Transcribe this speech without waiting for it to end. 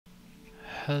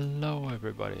Hello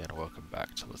everybody and welcome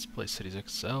back to Let's Play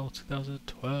CitiesXL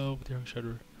 2012 with your host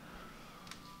Shudder.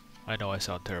 I know I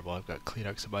sound terrible, I've got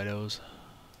Kleenex in my nose,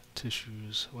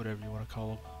 tissues, whatever you want to call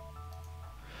them.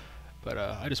 But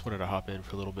I just wanted to hop in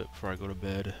for a little bit before I go to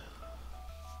bed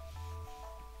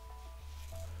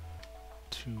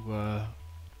to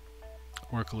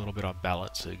work a little bit on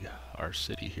balancing our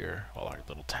city here, well, our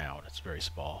little town. It's very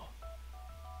small.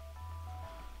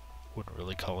 Wouldn't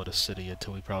really call it a city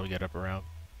until we probably get up around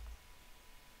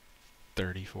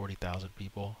 40,000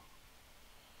 people.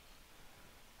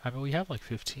 I mean, we have like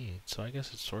 15, so I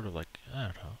guess it's sort of like, I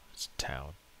don't know, it's a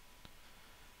town.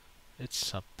 It's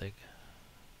something.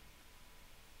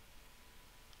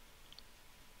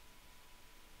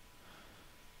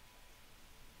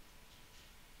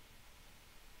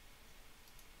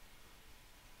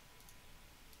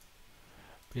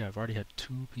 But yeah, I've already had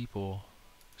 2 people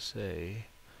say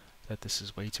that this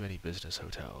is way too many business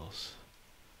hotels.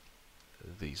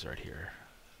 These right here.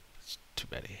 It's too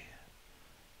many.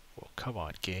 Well, come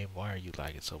on, game. Why are you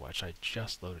lagging so much? I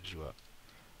just loaded you up.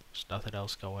 There's nothing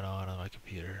else going on my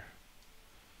computer.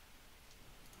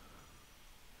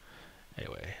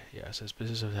 Anyway, yeah, it says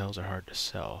business hotels are hard to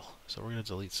sell. So we're going to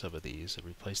delete some of these and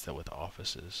replace them with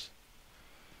offices.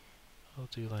 I'll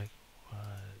do like 1,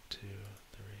 2, 3,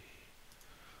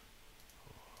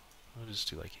 4. I'll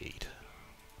just do like 8.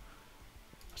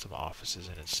 Put some offices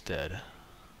in instead.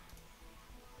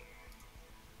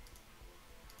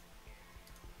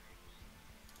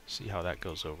 See how that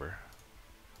goes over.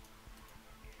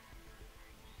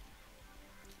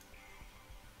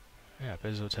 Yeah,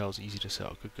 business hotels easy to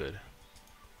sell. Good, good.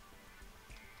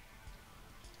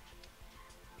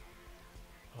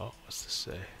 Oh, what's this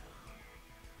say?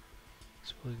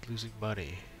 It's really losing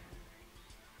money.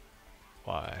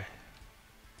 Why?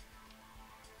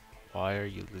 Why are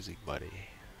you losing money?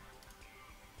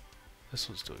 This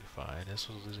one's doing fine. This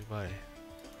one's losing money.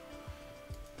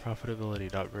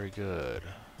 Profitability not very good.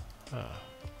 Huh.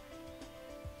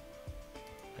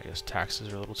 I guess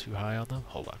taxes are a little too high on them.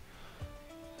 Hold on.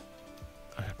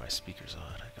 I have my speakers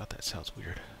on. God, that sounds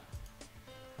weird.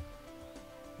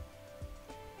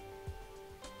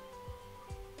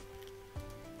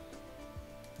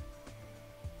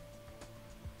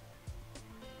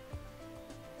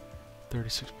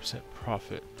 $36%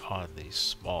 profit on the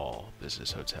small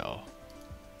business hotel.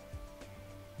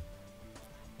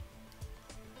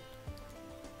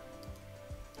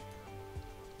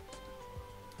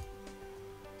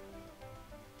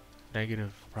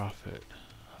 Negative profit.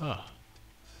 Huh.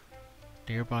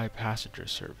 Nearby passenger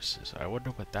services. I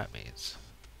wonder what that means.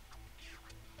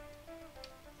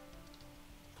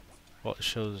 Well, it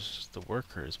shows the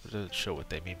workers, but it doesn't show what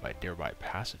they mean by nearby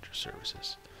passenger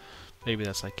services. Maybe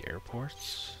that's like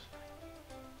airports?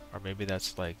 Or maybe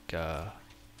that's like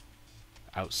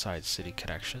outside city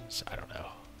connections? I don't know.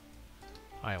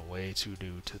 I am way too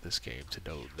new to this game to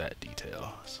know that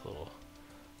detail. It's a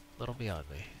little beyond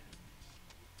me.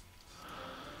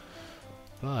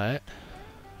 But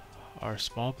our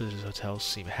small business hotels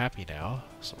seem happy now,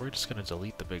 so we're just gonna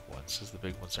delete the big ones, since the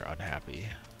big ones are unhappy.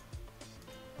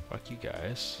 Fuck you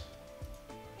guys.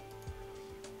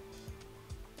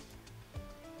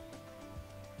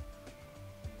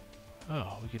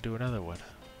 Oh, we could do another one.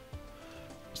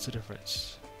 What's the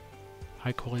difference?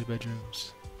 High quality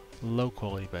bedrooms, low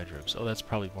quality bedrooms. Oh, that's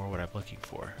probably more what I'm looking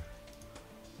for.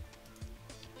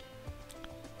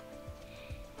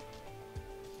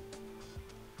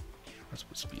 Let's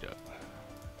put speed up.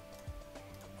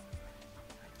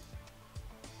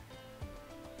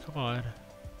 Come on.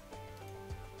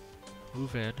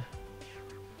 Move in.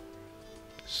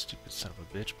 Stupid son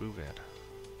of a bitch, move in.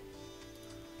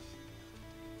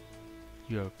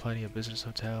 You have plenty of business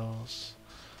hotels.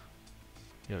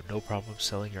 You have no problem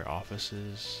selling your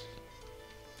offices.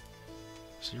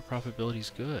 So your profitability is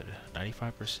good.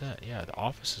 95%. Yeah, the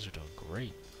offices are doing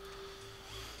great.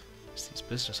 It's these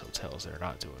business hotels that are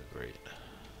not doing great.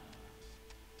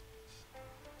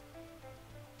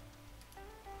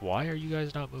 Why are you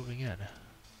guys not moving in?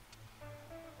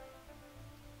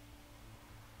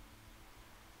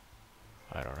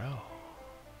 I don't know.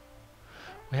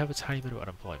 We have a tiny bit of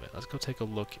unemployment. Let's go take a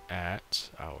look at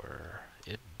our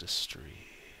industry.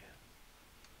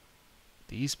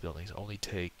 These buildings only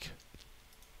take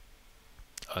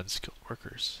unskilled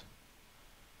workers.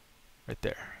 Right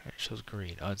there. It shows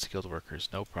green. Unskilled workers,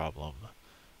 no problem.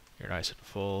 You're nice and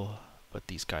full. But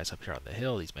these guys up here on the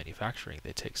hill, these manufacturing,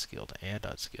 they take skilled and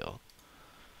unskilled.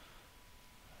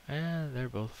 And they're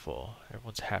both full.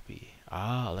 Everyone's happy.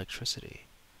 Ah, electricity.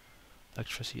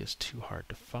 Electricity is too hard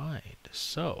to find.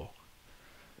 So,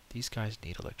 These guys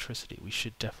need electricity. We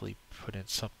should definitely put in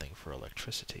something for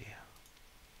electricity.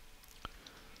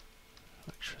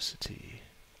 Electricity.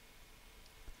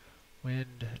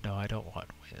 Wind. No, I don't want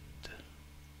wind.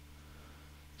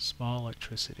 Small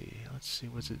electricity. Let's see,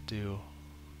 what's it do?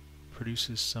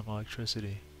 Produces some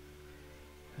electricity.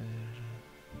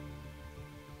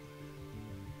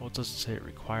 Well, it doesn't say it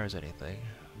requires anything.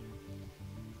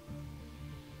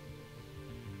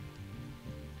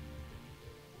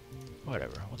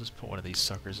 Whatever, we'll just put one of these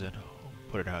suckers in.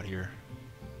 We'll put it out here.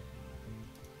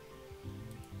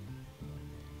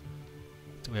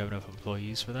 Do we have enough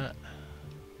employees for that?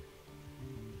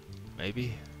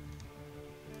 Maybe.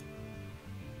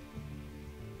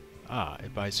 Ah,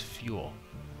 it buys fuel.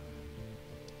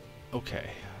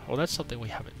 Okay, well that's something we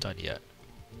haven't done yet.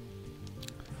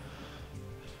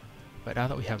 But now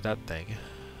that we have that thing,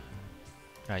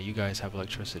 now you guys have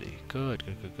electricity. Good,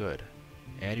 good, good, good.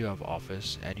 And you have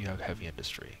office, and you have heavy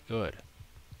industry. Good.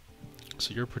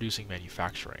 So you're producing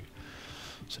manufacturing.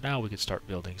 So now we can start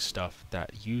building stuff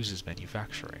that uses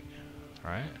manufacturing.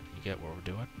 Alright, you get what we're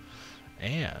doing?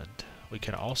 And we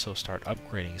can also start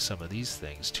upgrading some of these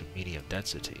things to medium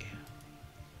density.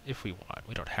 If we want.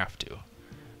 We don't have to.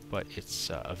 But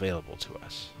it's available to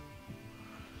us.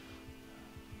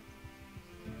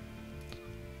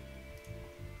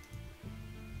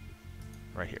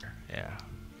 Right here, yeah.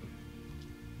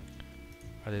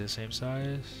 Are they the same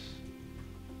size?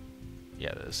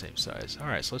 Yeah, they're the same size.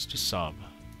 Alright, so let's do some.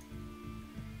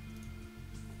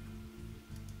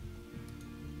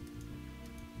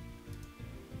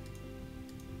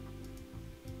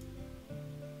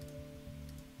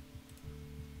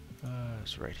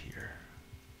 It's right here.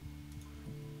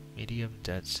 Medium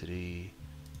density,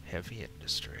 heavy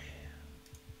industry.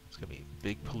 It's gonna be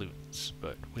big pollutants,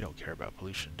 but we don't care about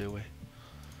pollution, do we?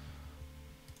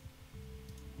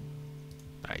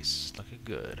 Nice, looking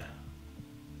good.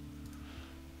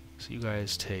 So you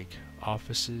guys take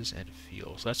offices and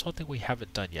fuel. So that's one thing we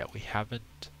haven't done yet. We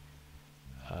haven't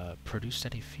produced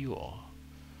any fuel.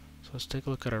 So let's take a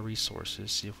look at our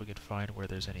resources, see if we can find where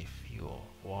there's any fuel.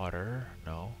 Water,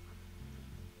 no.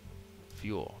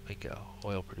 Fuel, bingo.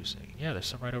 Oil producing. Yeah, there's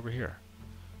some right over here.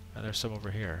 And there's some over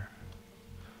here.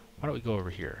 Why don't we go over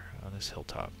here on this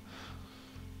hilltop?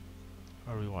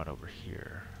 What do we want over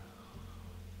here?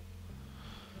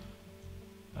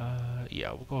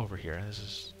 Yeah, we'll go over here.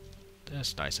 This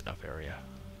is nice enough area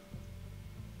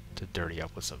to dirty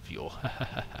up with some fuel.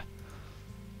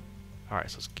 Alright,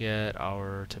 so let's get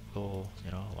our typical,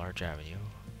 large avenue.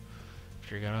 If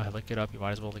you're gonna link it up, you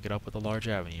might as well link it up with a large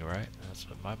avenue, right? That's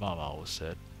what my mom always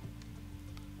said.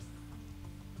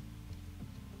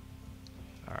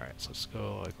 Alright, so let's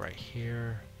go like right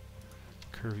here.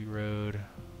 Curvy road.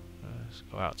 Let's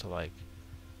go out to like...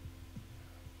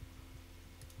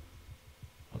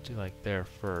 I'll do like there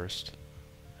first,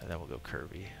 and then we'll go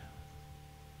curvy.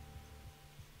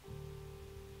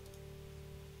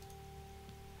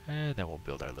 And then we'll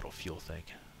build our little fuel thing.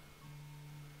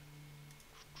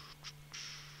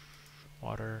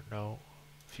 Water, no.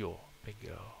 Fuel,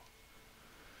 bingo.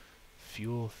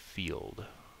 Fuel field.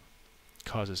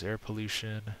 Causes air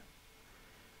pollution.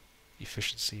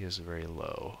 Efficiency is very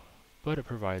low, but it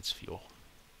provides fuel,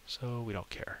 so we don't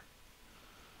care.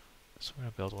 So we're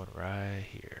gonna build one right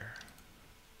here.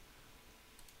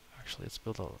 Actually, let's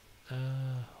build a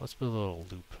little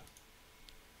loop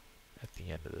at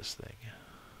the end of this thing. In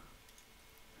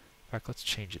fact, let's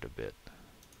change it a bit.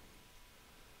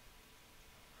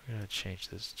 We're gonna change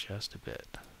this just a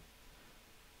bit.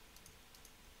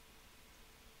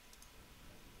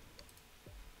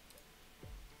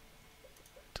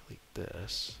 Delete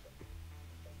this.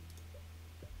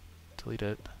 Delete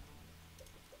it.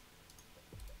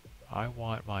 I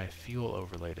want my fuel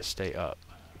overlay to stay up.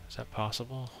 Is that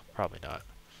possible? Probably not.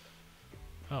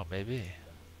 Oh, maybe.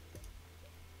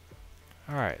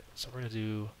 Alright, so we're gonna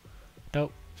do...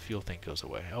 Nope, fuel thing goes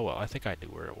away. Oh well, I think I knew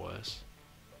where it was.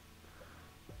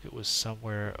 It was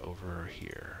somewhere over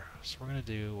here. So we're gonna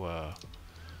do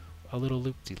a little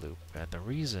loop-de-loop, and the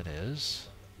reason is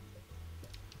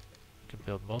we can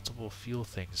build multiple fuel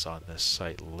things on this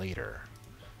site later.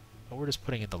 But we're just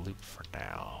putting in the loop for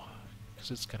now,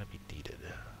 because it's gonna be needed.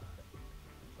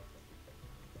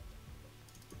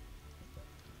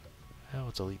 And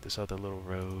we'll delete this other little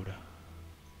road.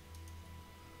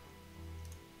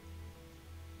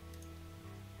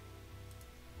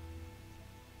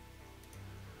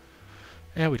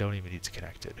 And we don't even need to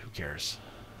connect it. Who cares?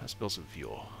 Let's build some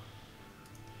fuel.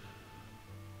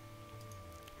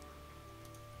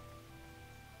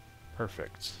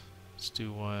 Perfect. Let's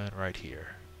do one right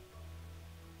here.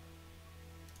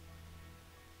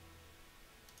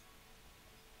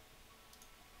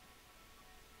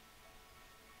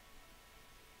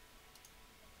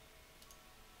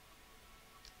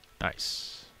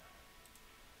 Nice.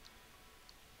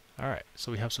 Alright,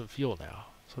 so we have some fuel now.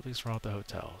 Something's wrong with the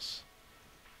hotels.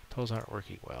 Hotels aren't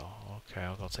working well. Okay,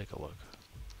 I'll go take a look.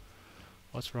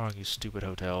 What's wrong, you stupid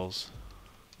hotels?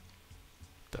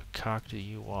 The cock do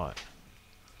you want?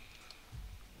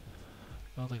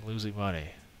 Nothing, losing money.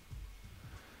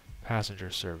 Passenger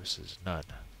services, none.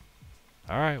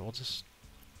 Alright, we'll just...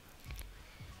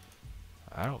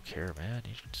 I don't care, man.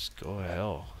 You should just go to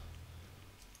hell.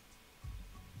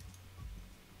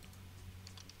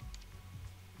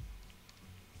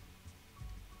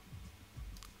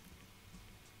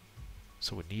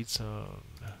 So we need some...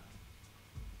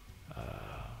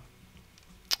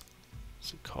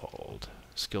 what's it called?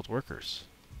 Skilled workers.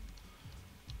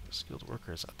 Skilled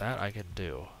workers. That I can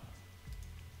do.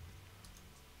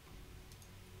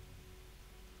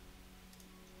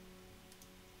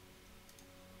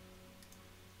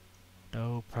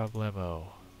 No problemo.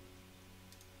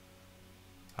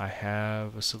 I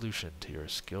have a solution to your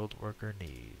skilled worker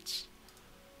needs.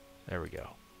 There we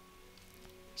go.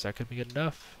 Is that gonna be good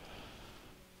enough?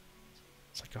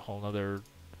 It's like a whole other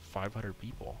 500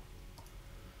 people.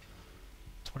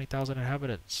 20,000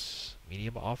 inhabitants.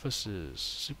 Medium offices,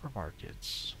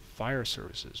 supermarkets, fire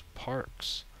services,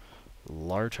 parks,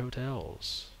 large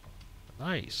hotels.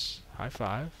 Nice. High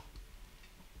five.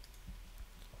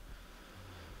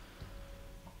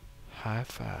 High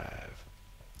five.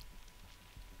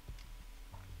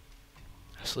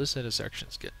 So this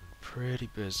intersection's getting pretty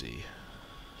busy.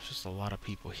 There's just a lot of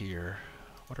people here.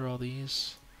 What are all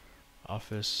these?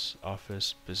 Office,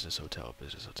 office, business hotel,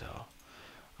 business hotel.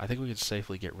 I think we can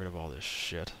safely get rid of all this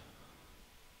shit.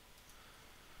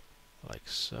 Like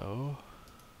so.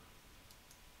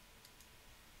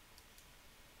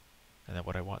 And then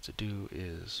what I want to do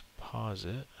is pause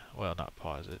it. Well, not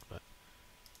pause it, but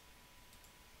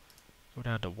go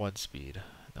down to 1 speed.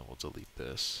 And then we'll delete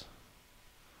this.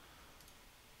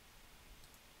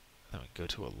 Then we go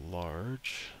to a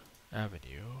large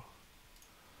avenue.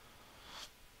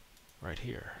 Right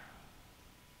here.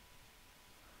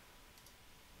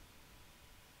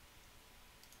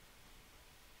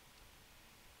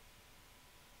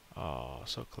 Oh,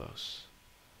 so close.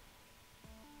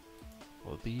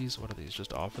 Well, these, what are these,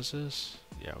 just offices?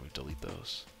 Yeah, we delete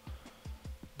those.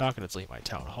 Not gonna delete my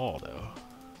town hall, though.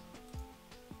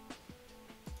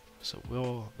 So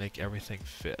we'll make everything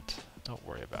fit. Don't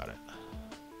worry about it.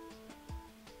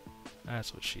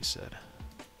 That's what she said.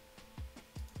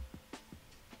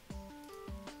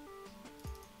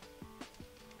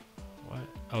 What?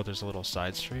 Oh, there's a little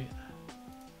side street?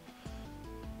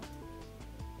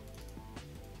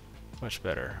 Much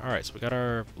better. Alright, so we got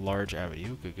our large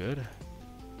avenue. Good, good.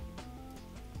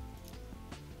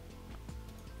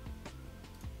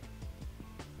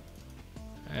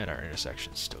 And our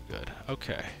intersection's still good.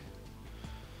 Okay.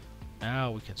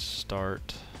 Now we can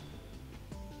start...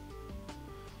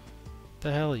 What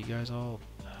the hell, you guys all...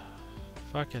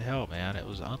 Fucking hell, man. It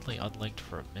was only unlinked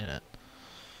for a minute.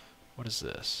 What is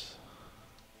this?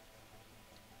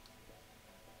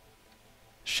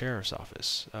 Sheriff's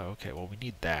office. Oh, okay. Well, we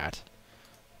need that.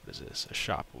 What is this? A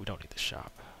shop. We don't need the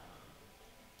shop.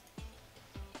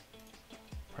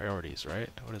 Priorities, right?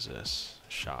 What is this?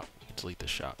 Shop. We can delete the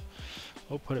shop.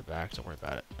 We'll put it back. Don't worry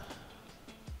about it.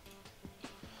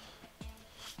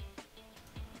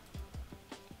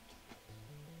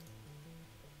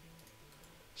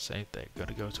 Same thing.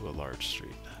 Gonna go to a large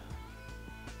street.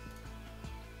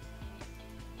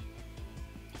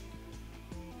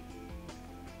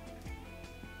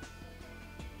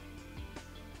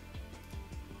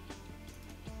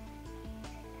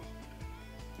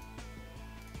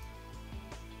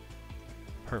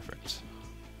 Perfect.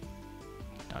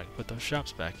 Now I can put those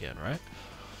shops back in, right?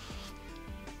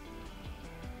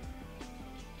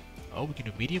 Oh, we can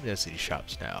do medium density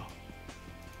shops now.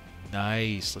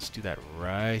 Nice. Let's do that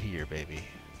right here, baby.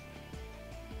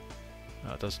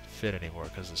 No, it doesn't fit anymore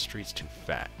because the street's too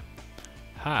fat.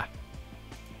 Ha!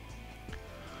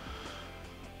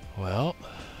 Well,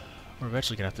 we're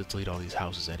eventually going to have to delete all these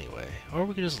houses anyway. Or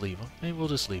we can just leave them. Maybe we'll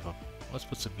just leave them. Let's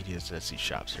put some medium density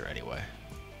shops here anyway.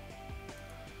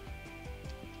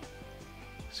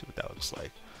 See what that looks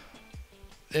like.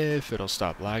 If it'll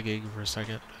stop lagging for a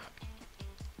second.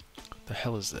 What the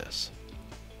hell is this?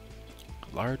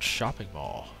 Large shopping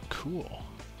mall. Cool.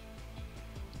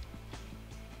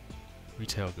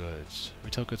 Retail goods.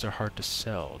 Retail goods are hard to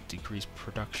sell. Decrease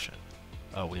production.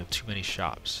 Oh, we have too many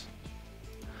shops.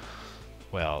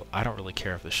 Well, I don't really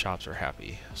care if the shops are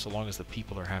happy. So long as the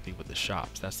people are happy with the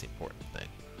shops. That's the important thing.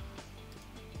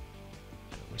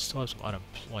 We still have some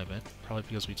unemployment. Probably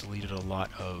because we deleted a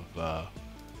lot of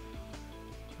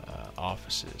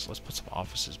offices. Let's put some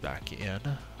offices back in.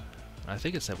 I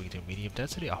think it said we can do medium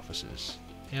density offices.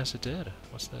 Yes, it did.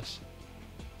 What's this?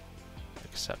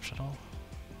 Exceptional.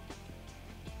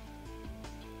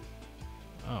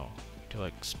 Oh, do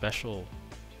like special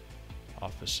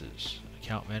offices.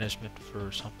 Account management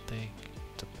for something.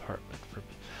 Department for...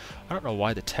 I don't know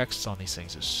why the text on these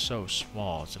things is so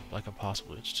small. It's like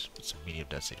impossible to just put some medium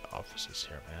density offices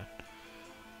here, man.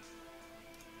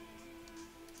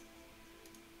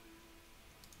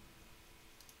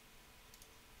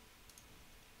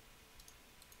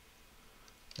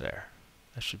 There.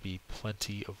 That should be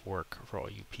plenty of work for all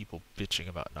you people bitching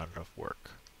about not enough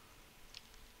work.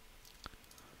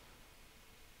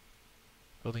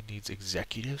 Building needs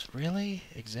executives? Really?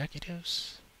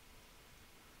 Executives?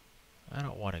 I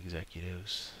don't want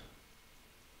executives.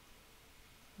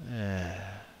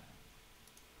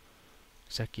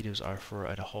 Executives are for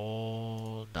a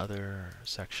whole nother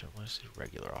section. Let's do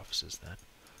regular offices then.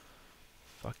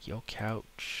 Fuck your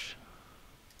couch.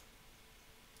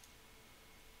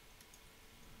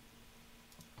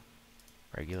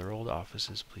 Regular old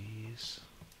offices, please.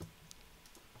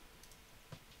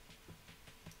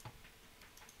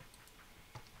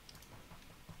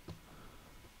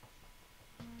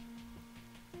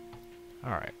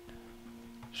 Alright.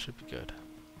 Should be good.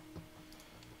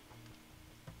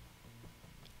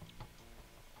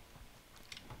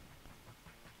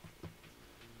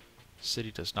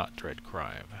 City does not dread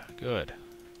crime. Good.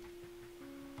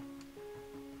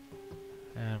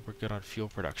 And we're good on fuel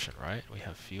production, right? We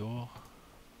have fuel.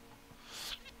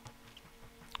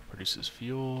 Produces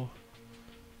fuel.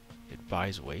 It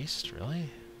buys waste, really?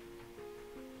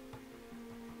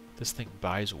 This thing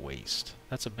buys waste.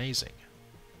 That's amazing.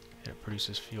 And it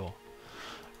produces fuel.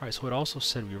 Alright, so it also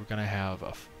said we were going to have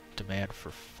a demand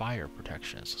for fire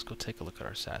protection. So let's go take a look at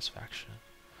our satisfaction.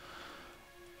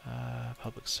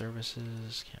 Public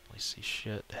services, can't really see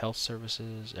shit. Health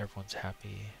services, everyone's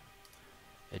happy.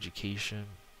 Education,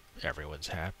 everyone's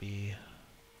happy.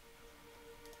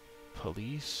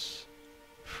 Police,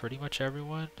 pretty much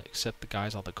everyone, except the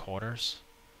guys on the corners.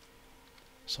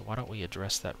 So why don't we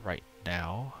address that right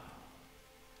now?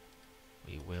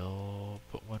 We will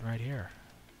put one right here.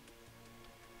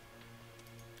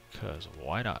 'Cause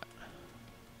why not?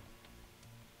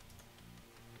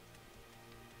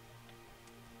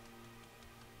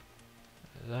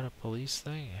 Is that a police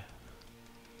thing?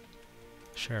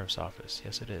 Sheriff's office.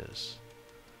 Yes, it is.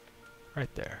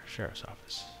 Right there. Sheriff's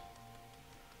office.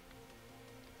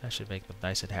 That should make them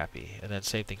nice and happy. And then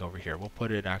same thing over here. We'll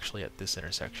put it actually at this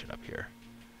intersection up here.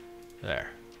 There.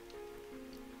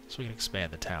 So we can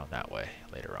expand the town that way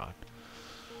later on.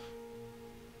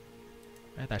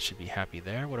 And that should be happy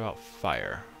there. What about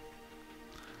fire?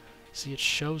 See, it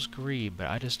shows green, but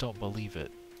I just don't believe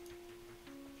it.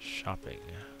 Shopping.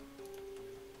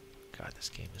 God, this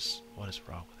game is... What is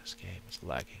wrong with this game? It's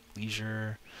lagging.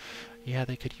 Leisure. Yeah,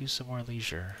 they could use some more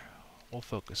leisure. We'll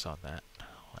focus on that.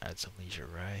 We'll add some leisure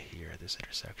right here at this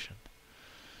intersection.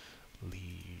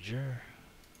 Leisure.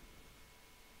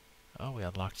 Oh, we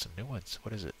unlocked some new ones.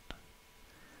 What is it?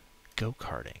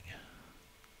 Go-karting.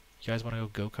 You guys want to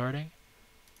go go-karting?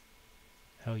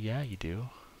 Hell yeah, you do.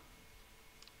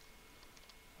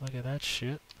 Look at that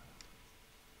shit.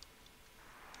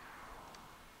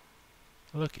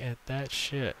 Look at that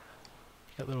shit.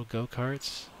 Got little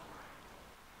go-karts.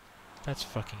 That's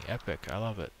fucking epic. I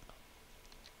love it.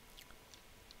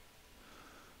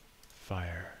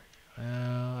 Fire.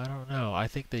 I don't know. I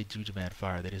think they do demand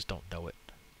fire. They just don't know it.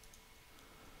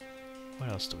 What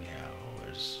else do we have? Oh,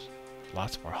 there's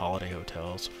lots more holiday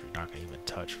hotels, which we're not going to even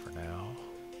touch for now.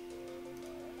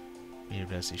 Medium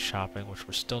density shopping, which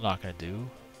we're still not going to do.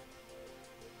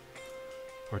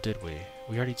 Or did we?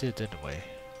 We already did, didn't we?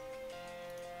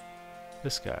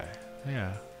 This guy.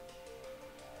 Yeah.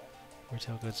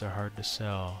 Retail goods are hard to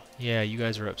sell. Yeah, you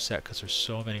guys are upset because there's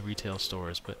so many retail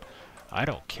stores, but I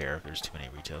don't care if there's too many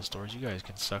retail stores. You guys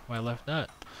can suck my left nut.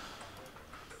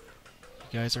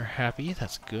 You guys are happy.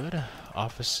 That's good.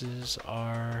 Offices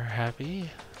are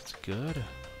happy. That's good.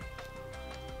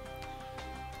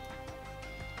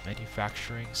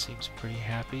 Manufacturing seems pretty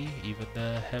happy. Even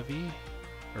the heavy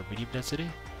or medium density.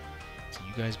 So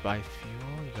you guys buy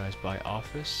fuel, you guys buy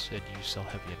office, and you sell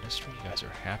heavy industry. You guys are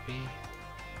happy.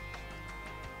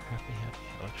 Happy,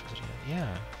 electricity.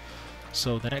 Yeah.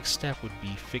 So the next step would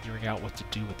be figuring out what to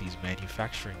do with these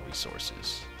manufacturing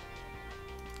resources.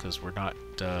 Because we're not,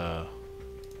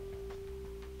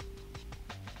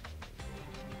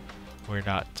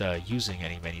 using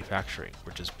any manufacturing.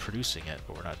 We're just producing it,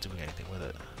 but we're not doing anything with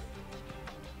it.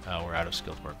 We're out of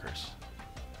skilled workers.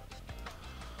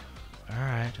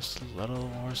 Alright, just a little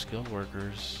more skilled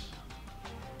workers.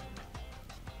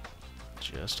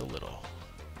 just a little.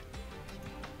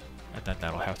 And then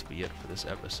that'll have to be it for this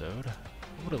episode.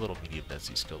 What a little medium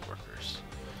density skilled workers.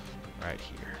 Right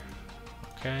here.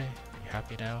 Okay, you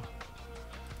happy now?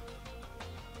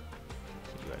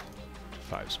 You at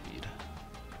 5 speed.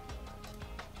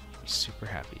 Be super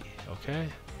happy, okay?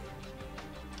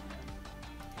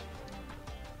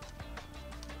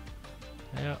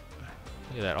 Yeah.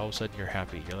 Look at that, all of a sudden you're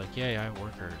happy. You're like, yay, I have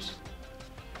workers.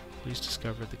 Please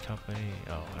discover the company.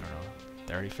 Oh, I don't know.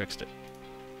 They already fixed it.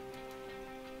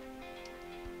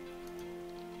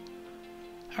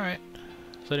 Alright.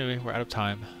 So anyway, we're out of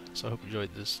time. So I hope you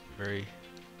enjoyed this very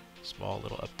small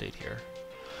little update here.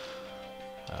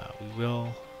 We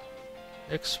will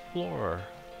explore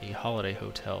the holiday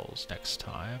hotels next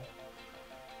time.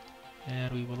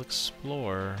 And we will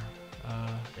explore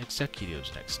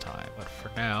executives next time. But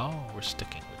for now, we're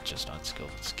sticking with just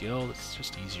unskilled and skilled. It's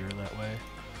just easier that way.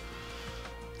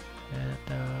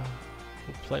 And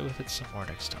we'll play with it some more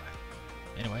next time.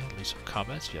 Anyway, leave some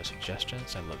comments if you have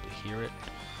suggestions. I'd love to hear it.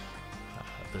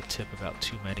 The tip about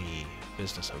too many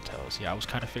business hotels. Yeah, I was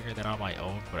kind of figuring that on my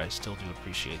own, but I still do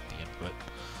appreciate the input.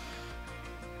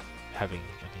 I mean,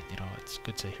 you know, it's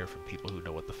good to hear from people who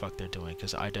know what the fuck they're doing,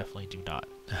 because I definitely do not.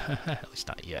 At least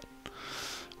not yet.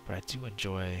 But I do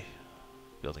enjoy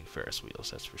building Ferris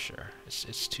wheels, that's for sure.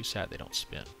 It's too sad they don't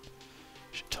spin.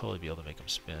 Should totally be able to make them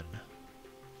spin.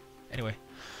 Anyway,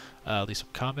 leave some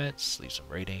comments, leave some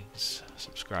ratings,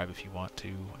 subscribe if you want to,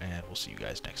 and we'll see you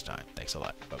guys next time. Thanks a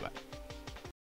lot. Bye-bye.